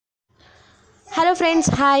Hello friends,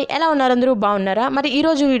 hi. ఎలా ఉన్నారు? అందరూ బాగున్నారా? మరి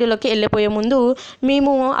ఈరోజు వీడియోలోకి వెళ్ళిపోయే ముందు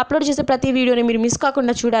మేము అప్లోడ్ చేసే ప్రతి వీడియోని మీరు మిస్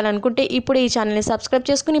కాకుండా చూడాలనుకుంటే ఇప్పుడు ఈ ఛానల్ని సబ్స్క్రైబ్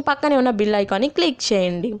చేసుకుని పక్కనే ఉన్న బిల్ ఐకాన్ని క్లిక్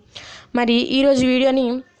చేయండి. మరి ఈరోజు వీడియోని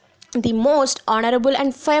the most honourable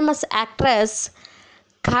and famous actress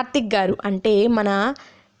Karthik గారు అంటే మన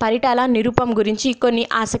పరిటాల నిరుపం గురించి కొన్ని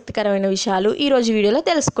ఆసక్తికరమైన విషయాలు ఈరోజు వీడియోలో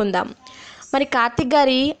తెలుసుకుందాం. మరి కార్తిక్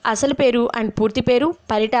గారి అసలు పేరు అండ్ పూర్తి పేరు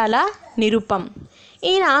పరిటాల నిరుపం.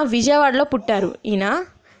 ఈయన విజయవాడలో పుట్టారు. ఈయన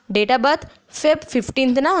డేట్ ఆఫ్ బర్త్ ఫెబ్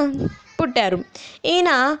 15న పుట్టారు. ఈయన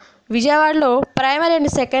విజయవాడలో ప్రైమరీ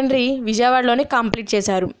అండ్ సెకండరీ విజయవాడలోనే కంప్లీట్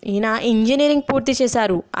చేశారు. ఈయన ఇంజనీరింగ్ పూర్తి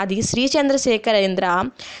చేశారు. అది శ్రీ చంద్రశేఖరేంద్ర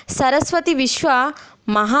సరస్వతి విశ్వ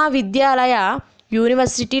మహావిద్యాలయ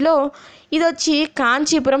యూనివర్సిటీలో. ఇది వచ్చి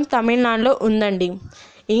కాంచీపురం, తమిళనాడులో ఉందండి.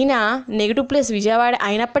 ఈయన నెగిటివ్ ప్లేస్ విజయవాడ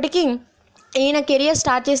అయినప్పటికీ ఈయన కెరియర్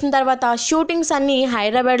స్టార్ట్ చేసిన తర్వాత షూటింగ్స్ అన్నీ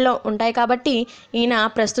హైదరాబాద్లో ఉంటాయి కాబట్టి ఈయన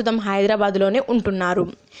ప్రస్తుతం హైదరాబాద్లోనే ఉంటున్నారు.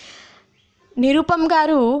 నిరుపం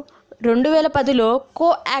గారు 2010లో కో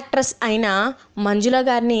యాక్ట్రెస్ అయిన మంజుల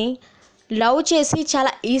గారిని లవ్ చేసి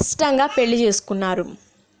చాలా ఇష్టంగా పెళ్లి చేసుకున్నారు.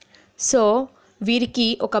 సో వీరికి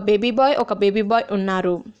ఒక బేబీ బాయ్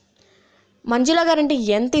ఉన్నారు. మంజుల గారు అంటే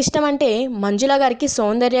ఎంత ఇష్టం అంటే మంజుల గారికి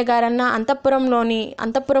సౌందర్య గారన్న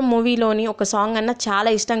అంతఃపురం మూవీలోని ఒక సాంగ్ అన్న చాలా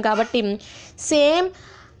ఇష్టం కాబట్టి సేమ్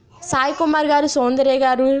సాయి కుమార్ గారు సౌందర్య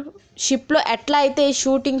గారు షిప్లో ఎట్లా అయితే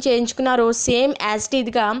షూటింగ్ చేయించుకున్నారో సేమ్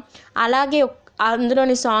యాజ్టీజ్గా అలాగే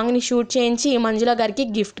అందులోని సాంగ్ని షూట్ చేయించి మంజుల గారికి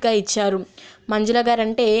గిఫ్ట్గా ఇచ్చారు. మంజుల గారు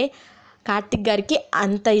అంటే కార్తిక్ గారికి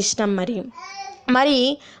అంత ఇష్టం. మరి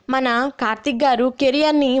మన కార్తిక్ గారు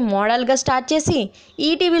కెరియర్ని మోడల్గా స్టార్ట్ చేసి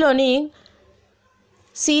ఈటీవీలోని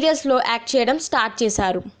సీరియల్స్లో యాక్ట్ చేయడం స్టార్ట్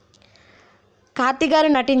చేశారు. కార్తిక్ గారు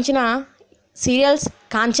నటించిన సీరియల్స్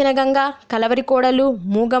కాంచనగంగా, కలవరి కోడలు,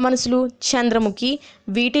 మూగ మనసులు, చంద్రముఖి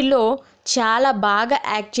వీటిల్లో చాలా బాగా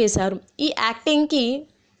యాక్ట్ చేశారు.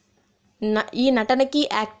 ఈ నటనకి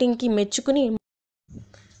యాక్టింగ్కి మెచ్చుకుని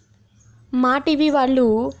మా టీవీ వాళ్ళు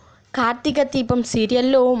కార్తీక దీపం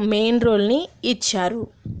సీరియల్లో మెయిన్ రోల్ని ఇచ్చారు.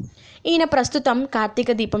 ఈయన ప్రస్తుతం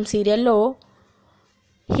కార్తీక దీపం సీరియల్లో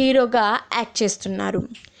హీరోగా యాక్ట్ చేస్తున్నారు.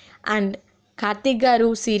 అండ్ కార్తిక్ గారు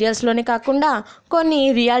సీరియల్స్లోనే కాకుండా కొన్ని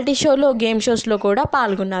రియాలిటీ షోలో, గేమ్ షోస్లో కూడా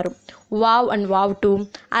పాల్గొన్నారు. వావ్ అండ్ వావ్ 2,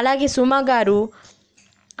 అలాగే సుమ గారు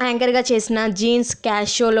యాంకర్గా చేసిన జీన్స్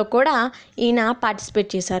క్యాష్ షోలో కూడా ఈయన పార్టిసిపేట్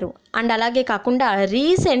చేశారు. అండ్ అలాగే కాకుండా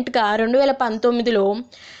రీసెంట్గా 2019లో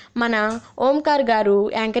మన ఓంకార్ గారు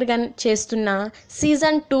యాంకర్గా చేస్తున్న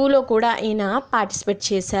సీజన్ 2లో కూడా ఈయన పార్టిసిపేట్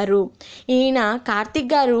చేశారు. ఈయన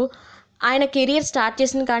కార్తిక్ గారు ఆయన కెరియర్ స్టార్ట్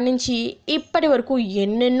చేసిన కాడి నుంచి ఇప్పటి వరకు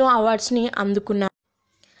ఎన్నెన్నో అవార్డ్స్ని అందుకున్నారు.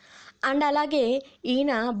 అండ్ అలాగే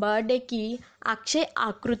ఈయన బర్త్డేకి అక్షయ్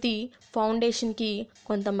ఆకృతి ఫౌండేషన్కి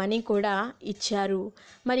కొంత మనీ కూడా ఇచ్చారు.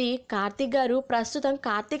 మరి కార్తిక్ గారు ప్రస్తుతం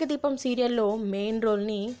కార్తీక దీపం సీరియల్లో మెయిన్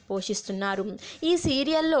రోల్ని పోషిస్తున్నారు. ఈ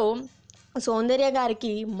సీరియల్లో సౌందర్య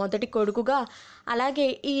గారికి మొదటి కొడుకుగా, అలాగే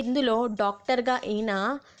ఇందులో డాక్టర్గా ఈయన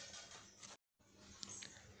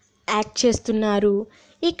యాక్ట్ చేస్తున్నారు.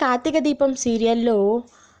 ఈ కార్తీక దీపం సీరియల్లో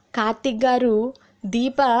కార్తిక్ గారు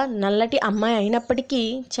దీప నల్లటి అమ్మాయి అయినప్పటికీ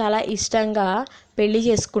చాలా ఇష్టంగా పెళ్లి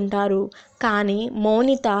చేసుకుంటారు. కానీ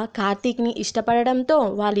మౌనిత కార్తీక్ని ఇష్టపడడంతో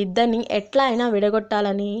వాళ్ళిద్దరిని ఎట్లా అయినా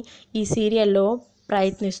విడగొట్టాలని ఈ సీరియల్లో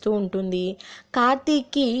ప్రయత్నిస్తూ ఉంటుంది.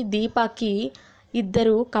 కార్తీక్కి దీపకి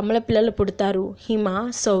ఇద్దరు కమల పిల్లలు పుడతారు, హిమ,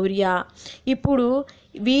 శౌర్య. ఇప్పుడు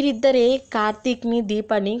వీరిద్దరే కార్తీక్ని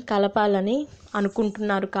దీపని కలపాలని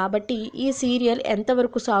అనుకుంటున్నారు. కాబట్టి ఈ సీరియల్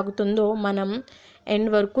ఎంతవరకు సాగుతుందో మనం ఎండ్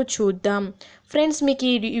వరకు చూద్దాం. ఫ్రెండ్స్, మీకు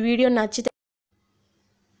ఈ వీడియో నచ్చితే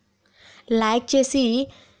లైక్ చేసి,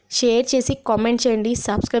 షేర్ చేసి, కామెంట్ చేయండి.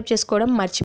 సబ్స్క్రైబ్ చేసుకోవడం మర్చిపోకండి.